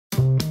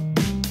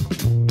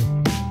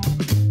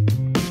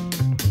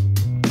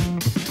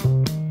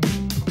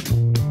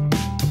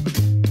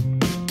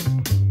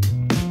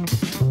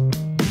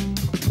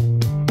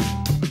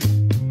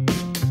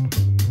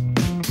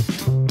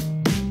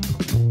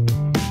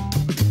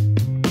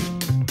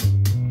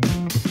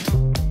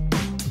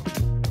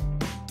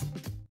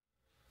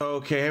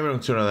Okay, everyone,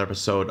 to another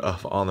episode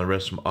of On the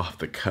Wrist from Off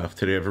the Cuff.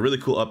 Today I have a really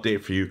cool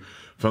update for you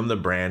from the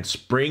brand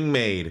Spring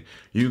Made.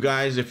 You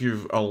guys, if you're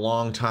a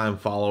long-time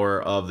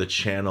follower of the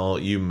channel,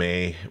 you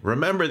may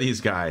remember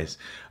these guys.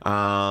 They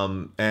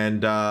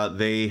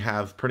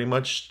have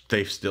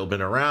they've still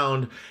been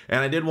around,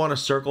 and I did want to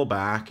circle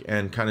back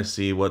and kind of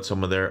see what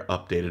some of their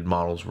updated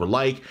models were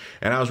like,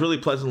 and I was really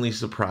pleasantly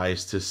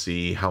surprised to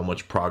see how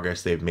much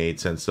progress they've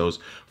made since those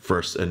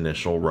first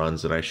initial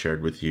runs that I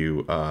shared with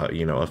you,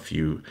 a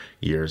few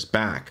years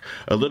back.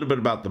 A little bit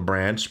about the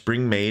brand.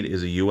 Spring Made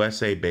is a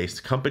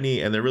USA-based company,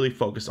 and they're really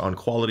focused on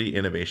quality,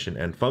 innovation,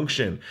 and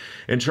function.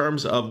 In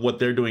terms of what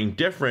they're doing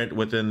different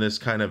within this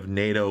kind of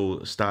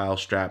NATO style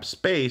strap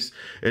space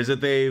is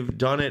that they've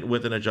done it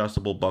with an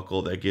adjustable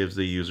buckle that gives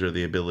the user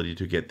the ability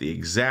to get the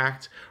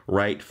exact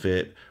right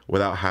fit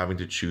without having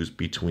to choose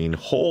between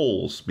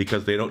holes,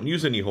 because they don't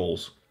use any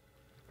holes.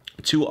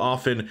 Too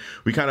often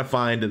we kind of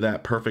find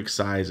that perfect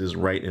size is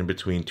right in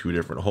between two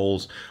different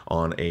holes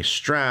on a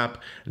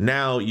strap.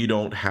 Now you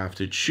don't have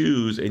to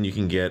choose, and you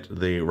can get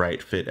the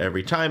right fit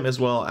every time, as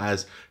well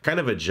as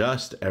kind of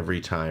adjust every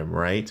time,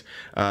 right?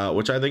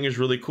 Which I think is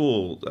really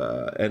cool,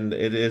 and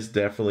it is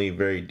definitely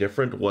very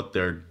different what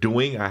they're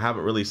doing. I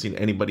haven't really seen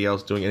anybody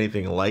else doing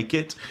anything like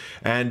it,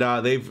 and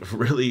they've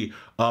really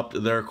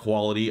upped their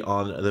quality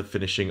on the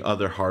finishing of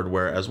their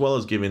hardware, as well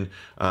as giving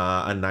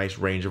a nice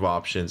range of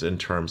options in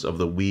terms of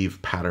the weave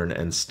pattern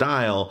and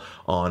style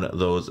on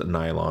those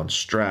nylon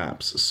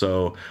straps.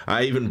 So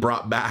I even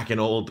brought back an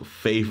old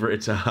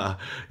favorite, a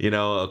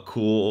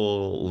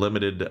cool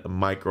limited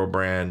micro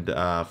brand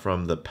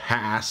from the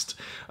past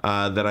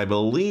that I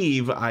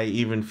believe I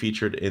even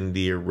featured in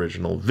the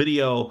original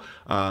video.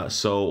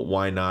 So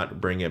why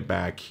not bring it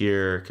back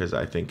here? Because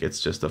I think it's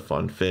just a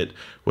fun fit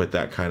with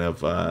that kind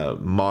of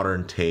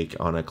modern take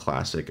on a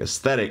classic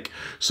aesthetic.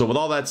 So with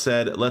all that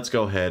said, let's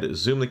go ahead,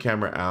 zoom the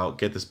camera out,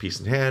 get this piece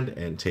in hand,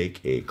 and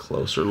take a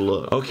closer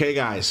look. Okay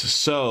guys,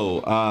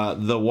 so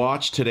the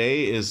watch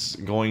today is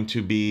going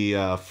to be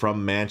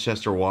from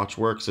Manchester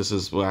Watchworks. This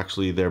is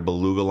actually their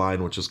Beluga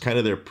line, which is kind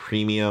of their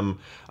premium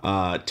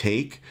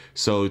take.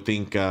 So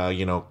think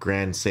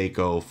Grand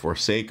Seiko for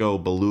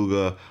Seiko.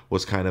 Beluga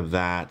was kind of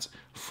that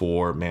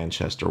for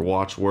Manchester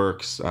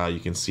Watchworks. You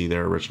can see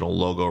their original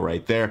logo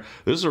right there.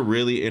 This is a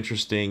really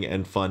interesting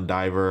and fun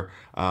diver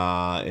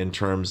in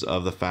terms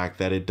of the fact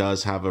that it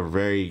does have a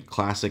very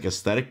classic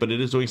aesthetic, but it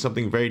is doing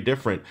something very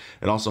different.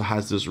 It also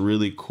has this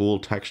really cool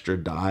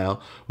textured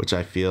dial, which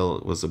I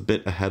feel was a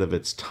bit ahead of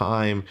its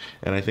time.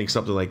 And I think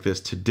something like this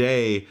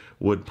today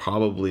would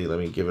probably, let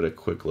me give it a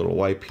quick little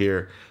wipe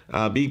here,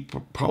 be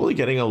probably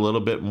getting a little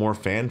bit more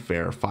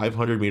fanfare.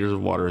 500 meters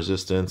of water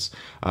resistance,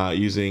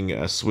 using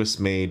a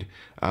Swiss-made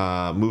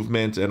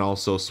movement, and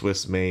also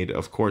Swiss-made,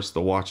 of course,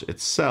 the watch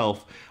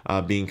itself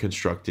being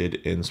constructed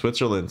in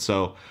Switzerland.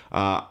 So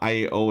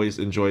I always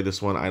enjoy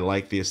this one. I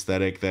like the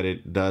aesthetic that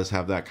it does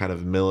have, that kind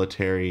of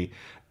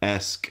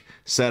military-esque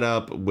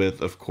setup with,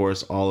 of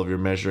course, all of your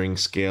measuring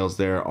scales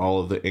there,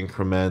 all of the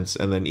increments,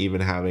 and then even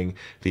having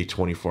the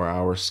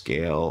 24-hour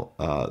scale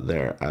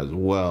there as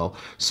well.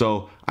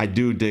 So I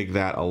do dig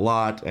that a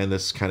lot, and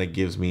this kind of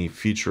gives me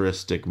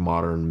futuristic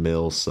modern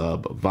mill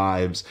sub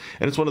vibes,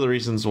 and it's one of the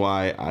reasons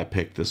why I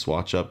picked this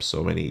watch up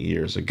so many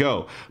years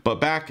ago.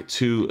 But back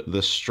to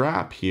the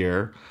strap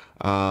here.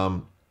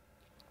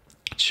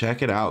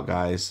 Check it out,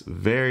 guys.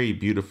 Very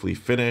beautifully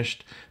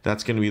finished.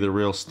 That's going to be the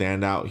real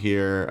standout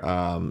here.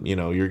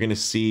 You're going to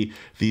see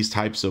these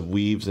types of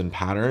weaves and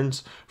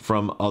patterns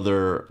from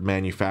other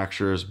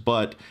manufacturers,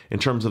 but in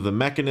terms of the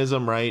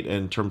mechanism, right,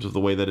 in terms of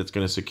the way that it's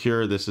going to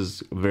secure, this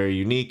is very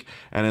unique,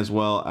 and as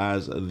well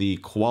as the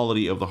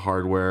quality of the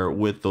hardware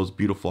with those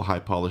beautiful high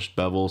polished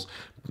bevels,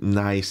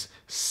 nice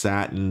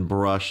satin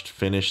brushed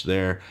finish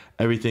there.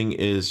 Everything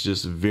is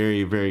just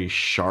very, very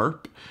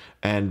sharp.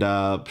 And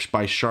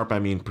by sharp, I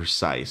mean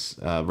precise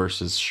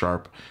versus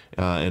sharp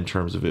in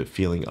terms of it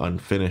feeling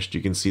unfinished.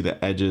 You can see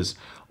the edges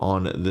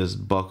on this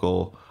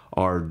buckle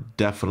are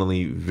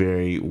definitely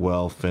very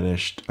well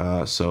finished.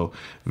 So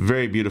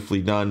very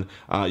beautifully done.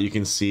 You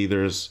can see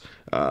there's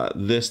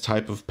this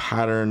type of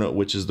pattern,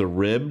 which is the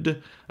ribbed,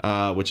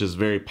 which is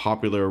very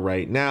popular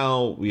right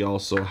now. We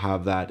also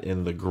have that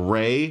in the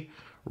gray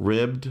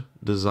ribbed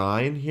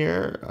design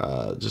here,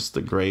 just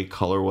the gray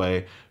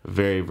colorway,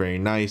 very, very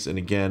nice. And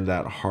again,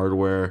 that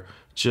hardware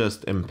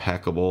just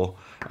impeccable.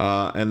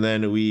 And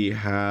then we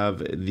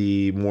have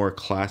the more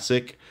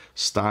classic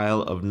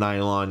style of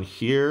nylon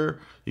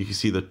here. You can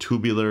see the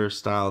tubular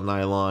style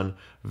nylon,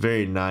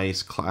 very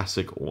nice,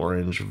 classic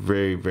orange,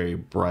 very, very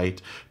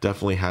bright,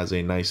 definitely has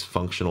a nice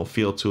functional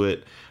feel to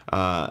it.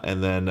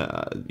 And then,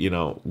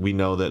 we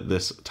know that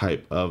this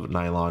type of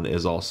nylon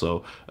is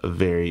also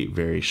very,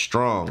 very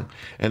strong.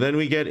 And then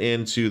we get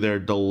into their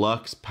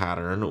deluxe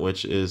pattern,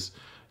 which is,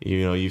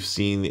 you've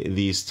seen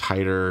these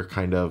tighter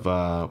kind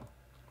of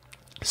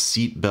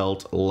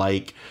seatbelt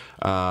like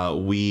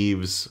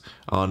weaves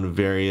on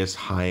various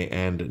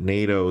high-end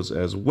NATOs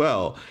as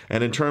well.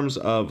 And in terms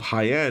of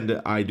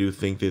high-end, I do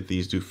think that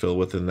these do fill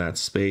within that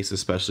space,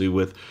 especially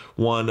with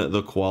one,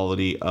 the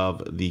quality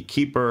of the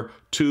keeper,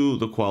 two,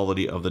 the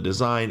quality of the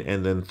design,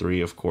 and then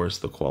three, of course,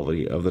 the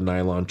quality of the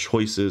nylon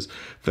choices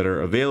that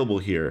are available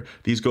here.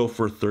 These go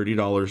for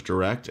 $30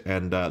 direct,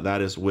 and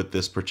that is with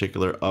this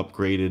particular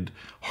upgraded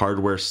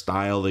hardware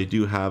style. They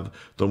do have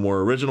the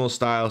more original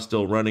style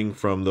still running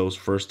from those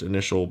first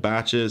initial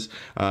batches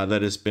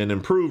that has been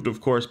improved,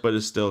 of course, but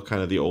is still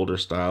kind of the older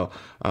style.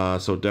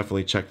 So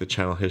definitely check the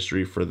channel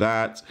history for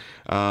that.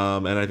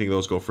 And I think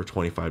those go for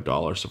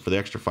 $25. So for the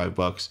extra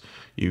 $5,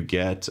 you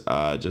get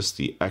just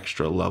the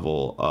extra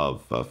level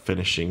of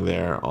finishing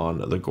there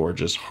on the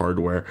gorgeous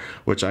hardware,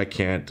 which I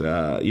can't,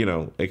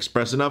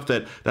 express enough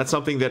that that's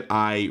something that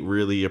I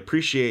really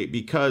appreciate,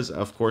 because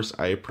of course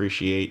I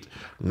appreciate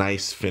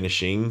nice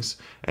finishings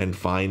and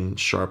fine,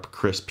 sharp,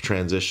 crisp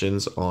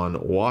transitions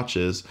on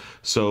watches.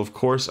 So of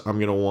course I'm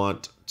going to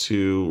want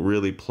to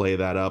really play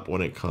that up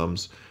when it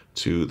comes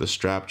to the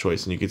strap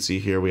choice. And you can see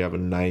here we have a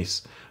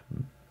nice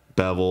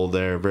bevel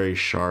there, very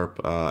sharp,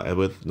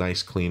 with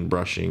nice clean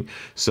brushing.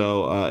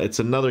 So it's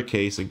another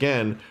case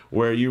again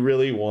where you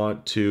really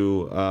want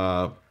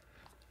to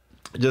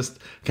just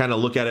kind of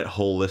look at it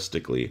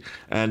holistically.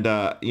 And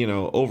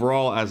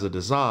overall as a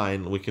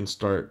design, we can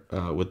start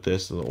with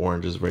this, and the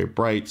orange is very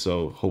bright,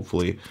 so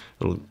hopefully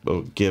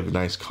it'll give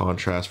nice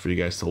contrast for you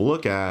guys to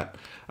look at.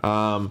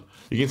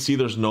 You can see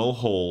there's no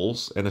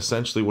holes, and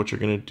essentially what you're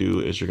going to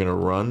do is you're going to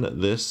run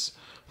this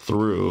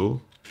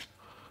through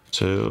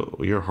to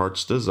your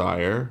heart's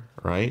desire,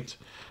 right?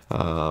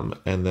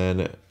 And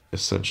then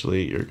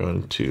essentially you're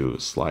going to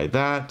slide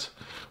that.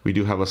 We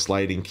do have a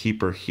sliding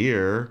keeper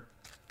here,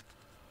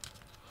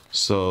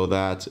 so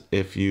that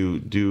if you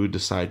do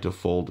decide to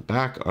fold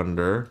back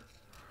under,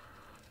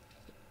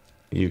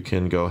 you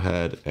can go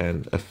ahead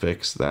and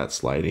affix that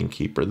sliding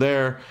keeper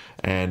there,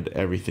 and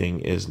everything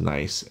is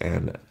nice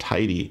and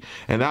tidy.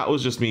 And that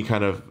was just me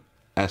kind of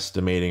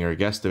estimating or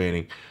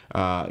guesstimating,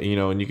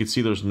 and you can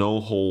see there's no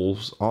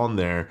holes on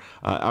there.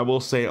 I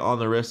will say on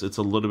the wrist it's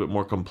a little bit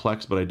more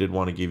complex, but I did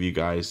want to give you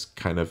guys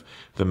kind of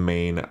the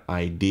main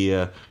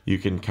idea. You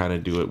can kind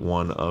of do it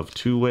one of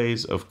two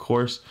ways. Of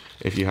course,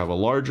 if you have a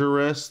larger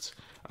wrist,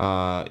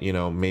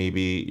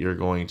 maybe you're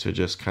going to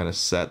just kind of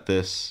set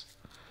this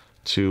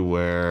to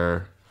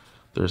where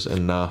there's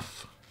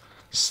enough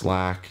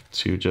slack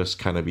to just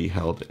kind of be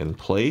held in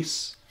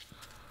place,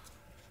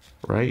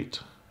 right?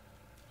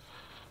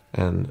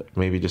 And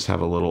maybe just have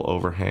a little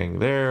overhang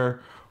there,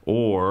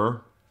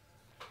 or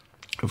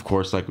of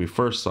course like we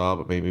first saw,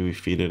 but maybe we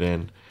feed it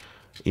in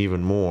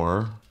even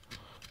more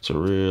to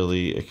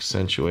really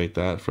accentuate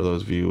that for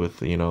those of you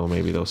with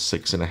maybe those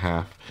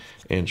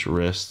 6.5-inch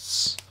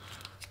wrists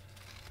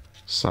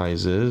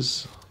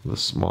sizes, the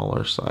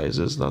smaller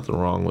sizes. Nothing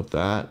wrong with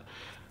that.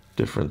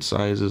 Different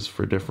sizes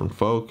for different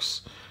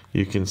folks.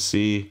 You can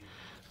see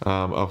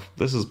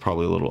this is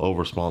probably a little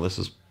over small. This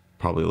is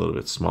probably a little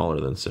bit smaller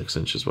than 6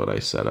 inches what I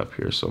set up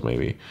here, so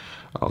maybe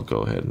I'll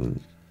go ahead and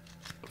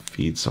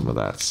feed some of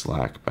that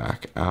slack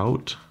back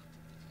out.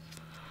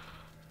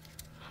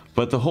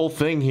 But the whole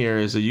thing here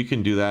is that you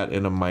can do that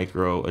in a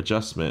micro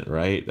adjustment,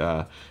 right?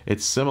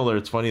 It's similar.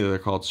 It's funny that they're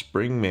called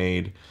spring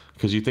made,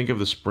 because you think of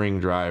the spring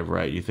drive,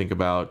 right? You think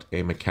about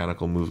a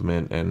mechanical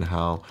movement and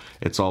how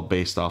it's all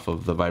based off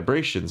of the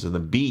vibrations and the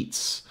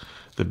beats,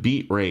 the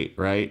beat rate,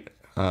 right?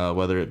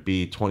 Whether it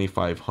be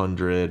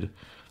 2,500,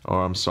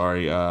 or I'm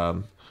sorry,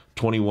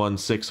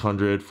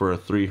 21,600 for a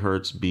 3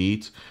 hertz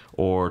beat,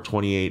 or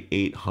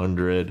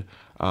 28,800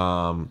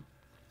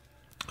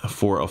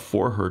 for a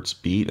 4 hertz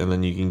beat, and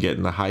then you can get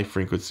in the high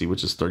frequency,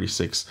 which is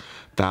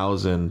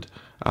 36,000,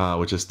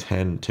 which is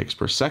 10 ticks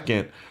per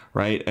second,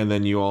 right? And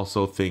then you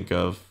also think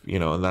of,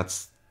 and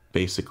that's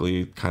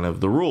basically kind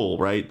of the rule,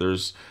 right?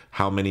 There's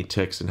how many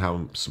ticks and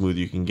how smooth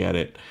you can get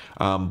it.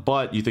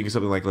 But you think of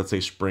something like, let's say,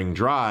 spring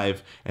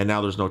drive, and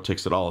now there's no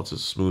ticks at all. It's a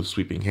smooth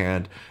sweeping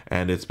hand,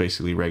 and it's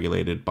basically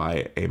regulated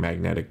by a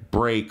magnetic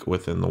brake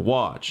within the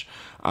watch.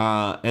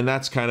 And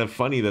that's kind of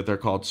funny that they're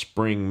called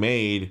spring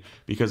made,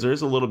 because there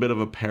is a little bit of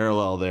a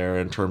parallel there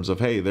in terms of,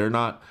 hey, they're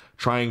not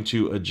trying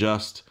to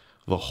adjust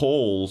the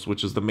holes,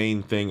 which is the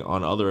main thing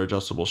on other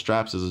adjustable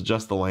straps, is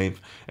adjust the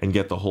length and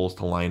get the holes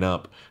to line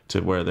up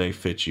to where they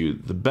fit you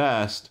the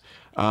best.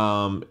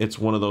 It's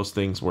one of those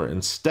things where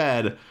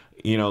instead,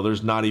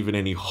 there's not even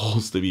any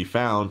holes to be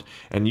found,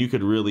 and you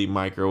could really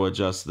micro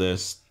adjust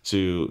this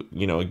to,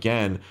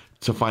 again,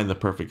 to find the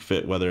perfect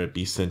fit, whether it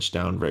be cinched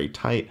down very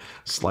tight,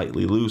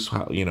 slightly loose,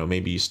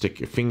 maybe you stick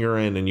your finger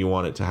in and you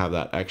want it to have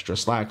that extra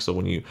slack, so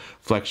when you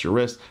flex your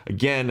wrist,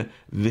 again,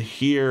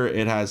 here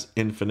it has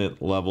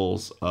infinite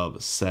levels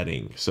of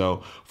setting.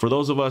 So for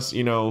those of us,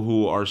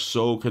 who are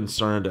so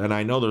concerned, and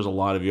I know there's a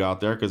lot of you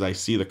out there, because I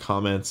see the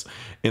comments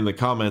in the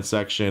comment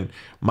section,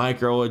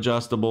 micro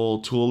adjustable,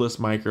 toolless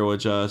micro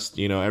adjust,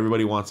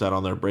 everybody wants that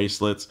on their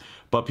bracelets,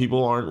 but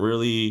people aren't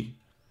really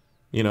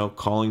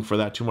calling for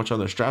that too much on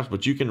their straps.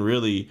 But you can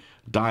really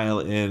dial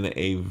in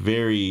a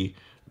very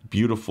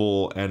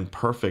beautiful and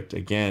perfect,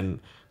 again,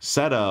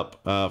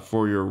 setup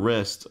for your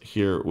wrist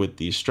here with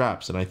these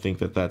straps. And I think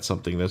that that's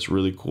something that's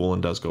really cool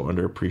and does go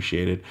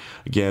underappreciated.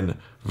 Again,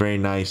 very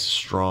nice,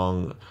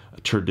 strong,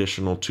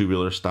 traditional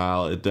tubular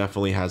style. It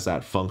definitely has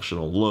that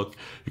functional look.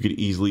 You could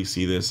easily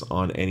see this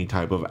on any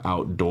type of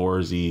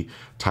outdoorsy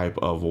type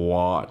of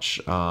watch,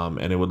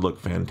 and it would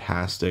look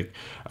fantastic,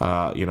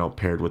 you know,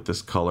 paired with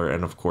this color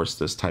and of course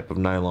this type of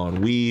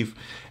nylon weave.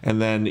 And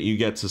then you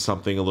get to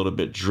something a little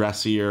bit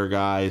dressier,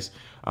 guys.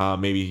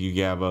 Maybe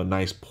you have a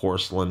nice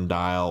porcelain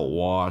dial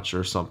watch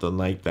or something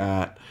like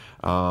that,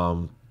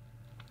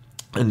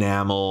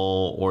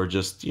 enamel, or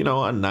just, you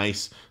know, a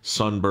nice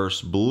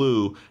sunburst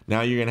blue.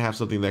 Now you're gonna have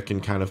something that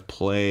can kind of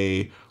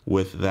play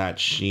with that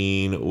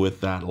sheen,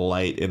 with that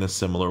light in a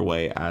similar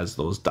way as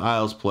those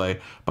dials play,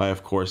 by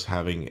of course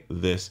having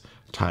this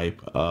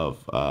type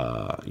of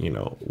you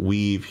know,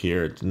 weave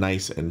here. It's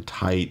nice and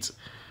tight,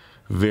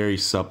 very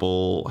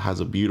supple,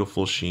 has a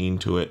beautiful sheen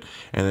to it,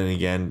 and then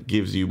again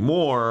gives you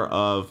more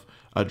of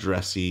a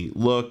dressy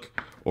look,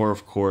 or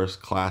of course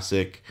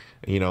classic,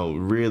 you know,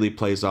 really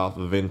plays off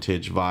of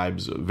vintage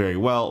vibes very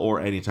well, or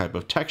any type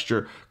of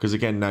texture, because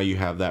again now you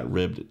have that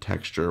ribbed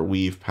texture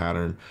weave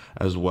pattern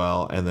as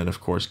well, and then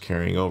of course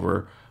carrying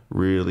over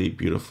really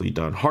beautifully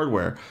done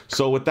hardware.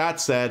 So with that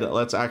said,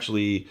 let's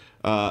actually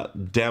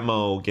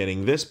demo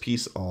getting this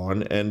piece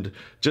on. And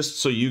just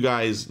so you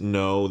guys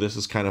know, this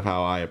is kind of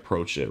how I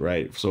approach it,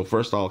 right? So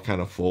first I'll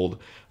kind of fold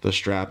the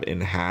strap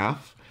in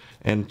half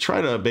and try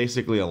to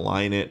basically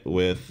align it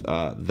with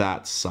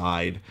that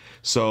side.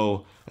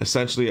 So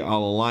essentially I'll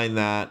align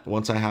that.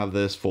 Once I have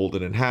this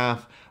folded in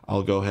half,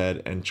 I'll go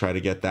ahead and try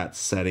to get that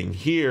setting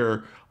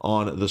here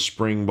on the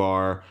spring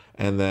bar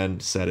and then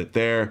set it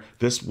there.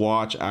 This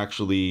watch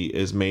actually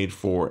is made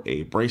for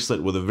a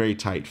bracelet with a very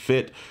tight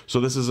fit. So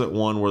this isn't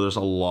one where there's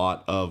a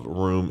lot of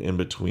room in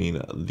between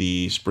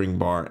the spring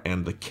bar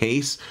and the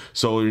case.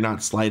 So you're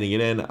not sliding it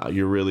in.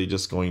 You're really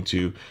just going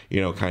to, you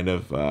know, kind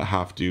of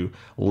have to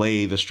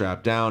lay the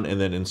strap down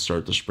and then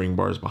insert the spring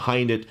bars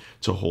behind it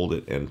to hold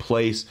it in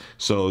place.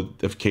 So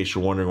in case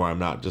you're wondering why I'm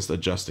not just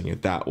adjusting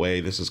it that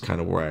way, this is kind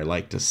of where I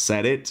like to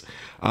set it.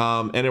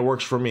 And it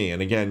works for me.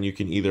 And again, you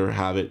can either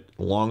have it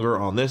longer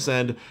on this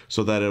end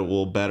so that it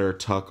will better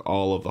tuck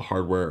all of the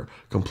hardware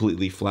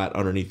completely flat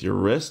underneath your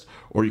wrist,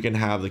 or you can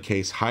have the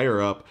case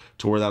higher up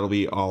to where that'll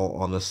be all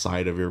on the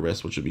side of your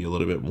wrist, which would be a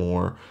little bit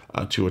more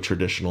to a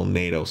traditional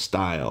NATO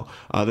style.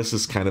 This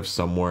is kind of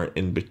somewhere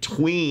in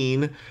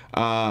between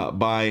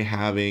by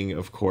having,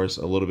 of course,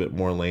 a little bit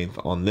more length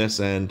on this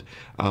end.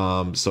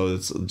 So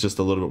it's just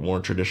a little bit more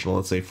traditional.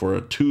 Let's say for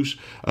a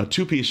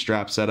two-piece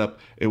strap setup,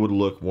 it would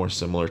look more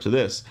similar to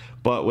this.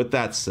 But with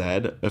that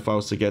said, if I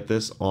was to get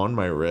this on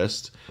my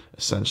wrist,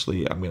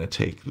 essentially I'm going to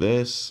take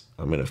this,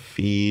 I'm going to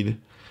feed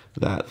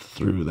that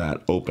through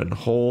that open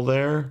hole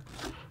there,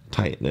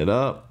 tighten it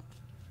up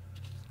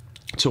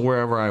to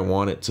wherever I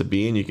want it to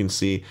be. And you can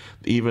see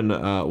even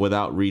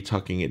without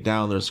retucking it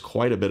down, there's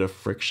quite a bit of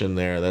friction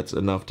there. That's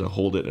enough to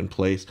hold it in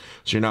place,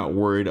 so you're not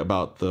worried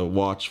about the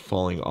watch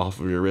falling off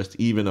of your wrist.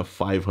 Even a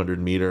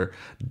 500-meter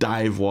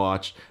dive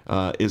watch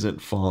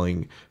isn't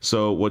falling.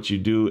 So what you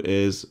do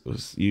is,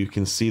 you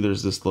can see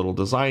there's this little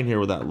design here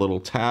with that little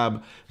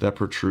tab that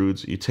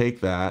protrudes. You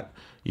take that,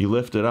 you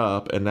lift it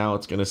up, and now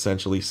it's going to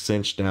essentially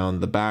cinch down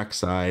the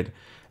backside.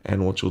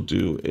 And what you'll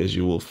do is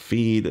you will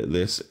feed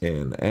this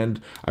in.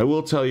 And I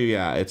will tell you,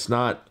 yeah, it's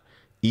not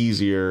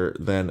easier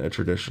than a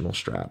traditional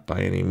strap by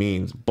any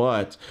means,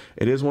 but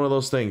it is one of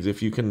those things.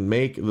 If you can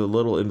make the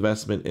little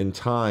investment in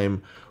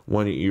time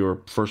when you're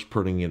first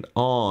putting it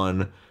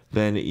on,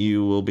 then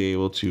you will be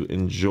able to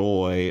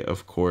enjoy,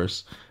 of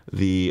course,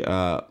 the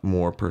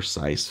more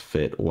precise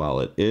fit while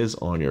it is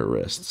on your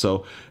wrist.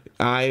 So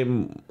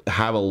I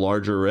have a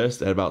larger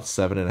wrist at about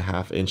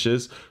 7.5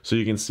 inches, so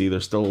you can see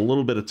there's still a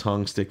little bit of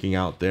tongue sticking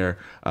out there,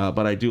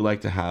 but I do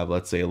like to have,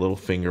 let's say, a little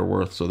finger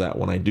worth, so that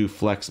when I do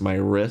flex my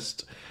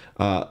wrist,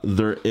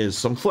 there is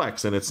some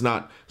flex, and it's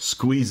not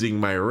squeezing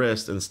my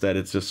wrist. Instead,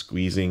 it's just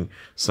squeezing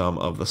some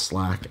of the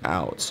slack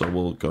out. So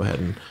we'll go ahead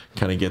and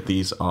kind of get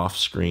these off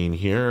screen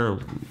here,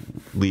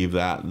 leave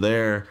that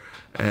there,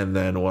 and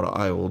then what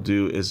I will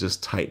do is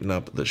just tighten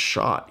up the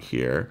shot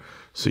here,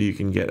 so you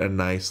can get a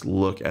nice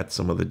look at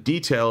some of the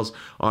details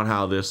on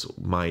how this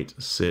might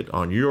sit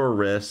on your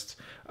wrist,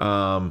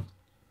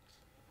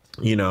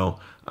 you know,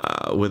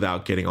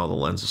 without getting all the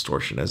lens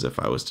distortion, as if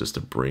I was just to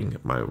bring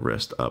my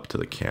wrist up to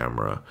the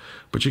camera.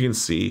 But you can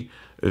see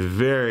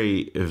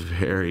very,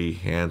 very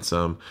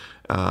handsome.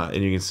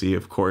 And you can see,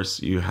 of course,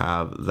 you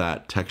have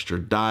that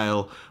textured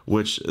dial,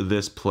 which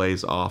this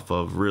plays off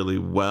of really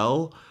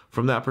well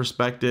from that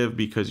perspective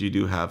because you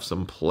do have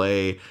some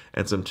play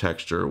and some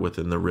texture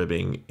within the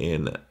ribbing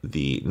in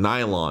the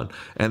nylon.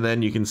 And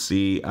then you can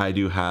see I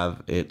do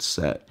have it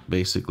set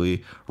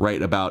basically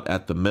right about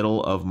at the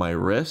middle of my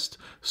wrist.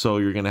 So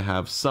you're going to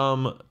have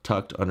some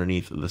tucked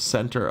underneath the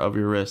center of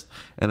your wrist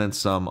and then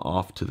some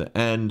off to the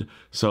end.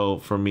 So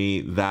for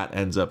me, that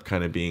ends up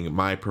kind of being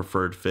my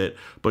preferred fit,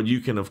 but you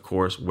can of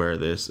course wear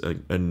this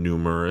a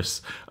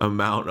numerous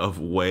amount of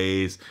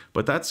ways,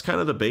 but that's kind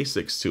of the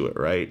basics to it,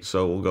 right?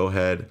 So we'll go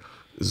ahead,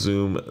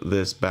 zoom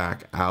this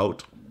back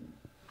out,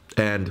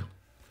 and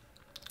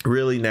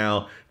really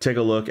now take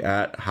a look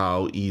at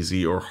how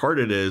easy or hard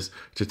it is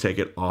to take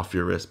it off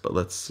your wrist. But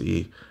let's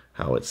see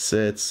how it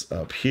sits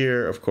up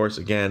here. Of course,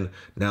 again,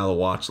 now the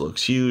watch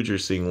looks huge. You're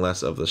seeing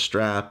less of the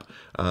strap,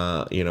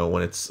 you know,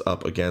 when it's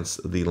up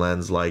against the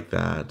lens like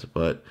that.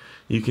 But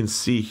you can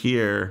see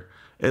here,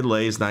 it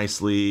lays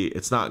nicely.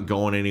 It's not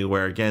going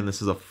anywhere. Again,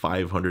 this is a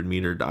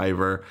 500-meter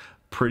diver,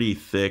 pretty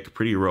thick,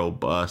 pretty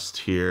robust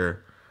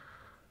here.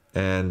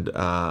 And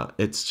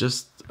it's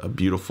just a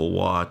beautiful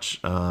watch,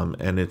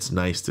 and it's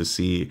nice to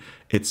see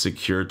it's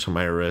secured to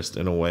my wrist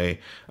in a way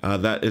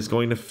that is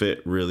going to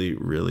fit really,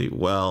 really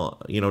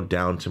well, you know,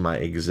 down to my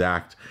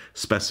exact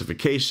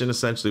specification,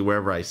 essentially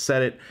wherever I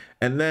set it.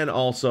 And then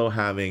also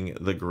having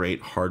the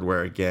great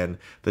hardware again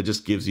that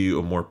just gives you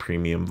a more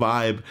premium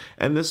vibe.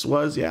 And this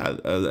was, yeah,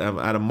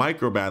 at a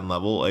microband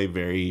level, a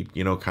very,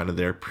 you know, kind of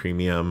their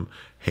premium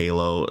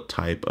halo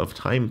type of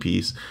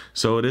timepiece.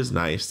 So it is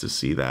nice to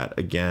see that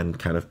again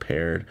kind of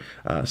paired.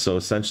 So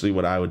essentially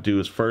what I would do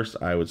is first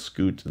I would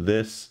scoot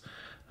this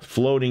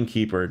floating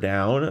keeper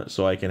down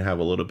so I can have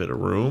a little bit of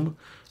room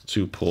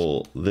to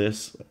pull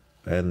this,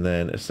 and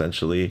then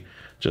essentially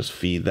just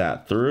feed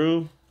that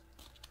through.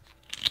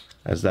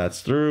 As that's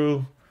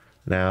through,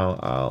 now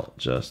I'll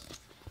just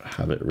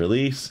have it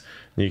release.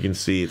 You can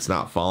see it's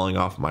not falling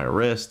off my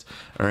wrist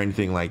or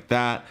anything like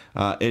that.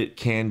 It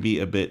can be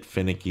a bit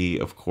finicky,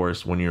 of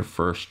course, when you're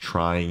first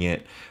trying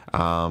it.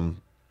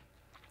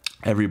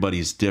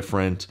 Everybody's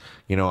different.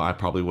 You know, I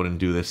probably wouldn't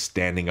do this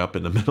standing up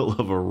in the middle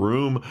of a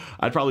room.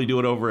 I'd probably do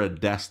it over a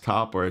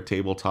desktop or a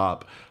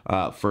tabletop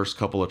first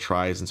couple of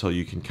tries until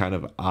you can kind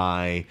of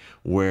eye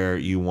where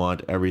you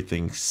want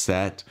everything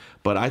set.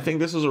 But I think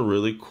this is a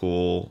really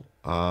cool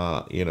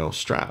you know,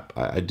 strap.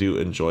 I do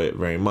enjoy it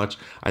very much.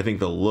 I think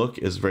the look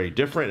is very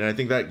different, and I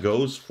think that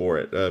goes for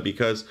it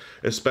because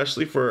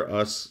especially for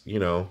us, you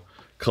know,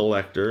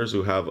 collectors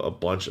who have a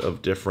bunch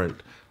of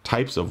different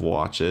types of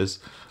watches,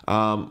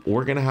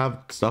 we're gonna have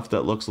stuff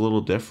that looks a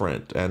little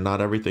different, and not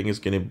everything is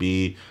gonna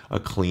be a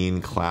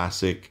clean,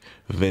 classic,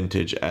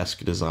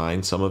 vintage-esque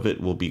design. Some of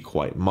it will be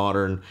quite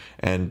modern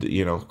and,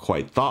 you know,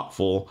 quite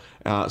thoughtful.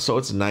 So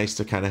it's nice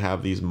to kind of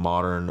have these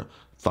modern,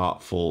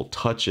 thoughtful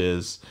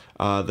touches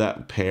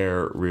that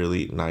pair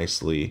really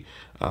nicely,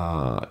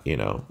 you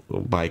know,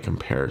 by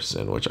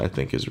comparison, which I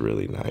think is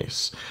really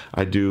nice.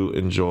 I do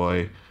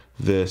enjoy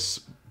this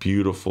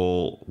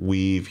beautiful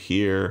weave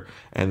here,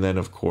 and then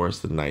of course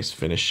the nice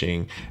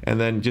finishing. And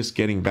then just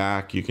getting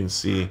back, you can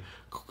see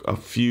a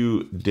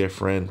few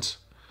different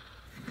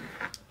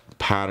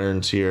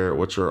patterns here,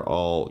 which are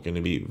all going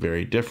to be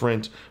very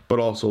different, but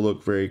also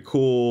look very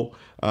cool.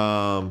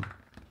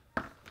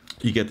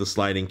 You get the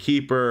sliding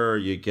keeper,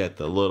 you get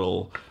the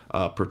little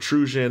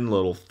protrusion,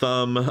 little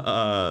thumb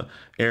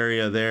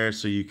area there,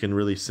 so you can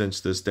really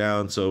cinch this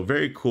down. So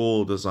very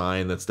cool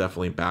design that's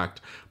definitely backed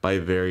by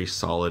very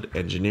solid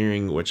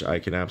engineering, which I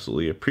can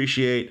absolutely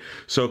appreciate.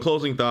 So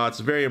closing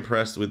thoughts, very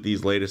impressed with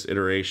these latest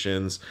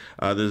iterations.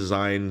 The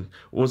design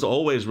was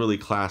always really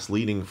class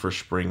leading for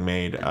Spring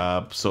Made,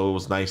 so it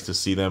was nice to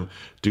see them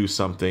do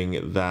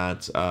something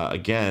that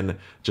again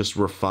just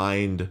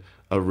refined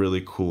a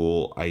really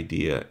cool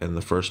idea in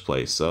the first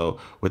place. So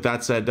with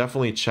that said,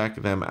 definitely check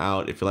them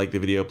out. If you like the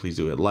video, please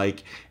do hit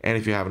like, and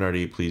if you haven't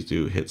already, please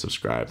do hit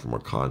subscribe for more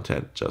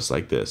content just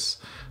like this.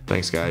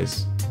 Thanks,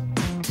 guys.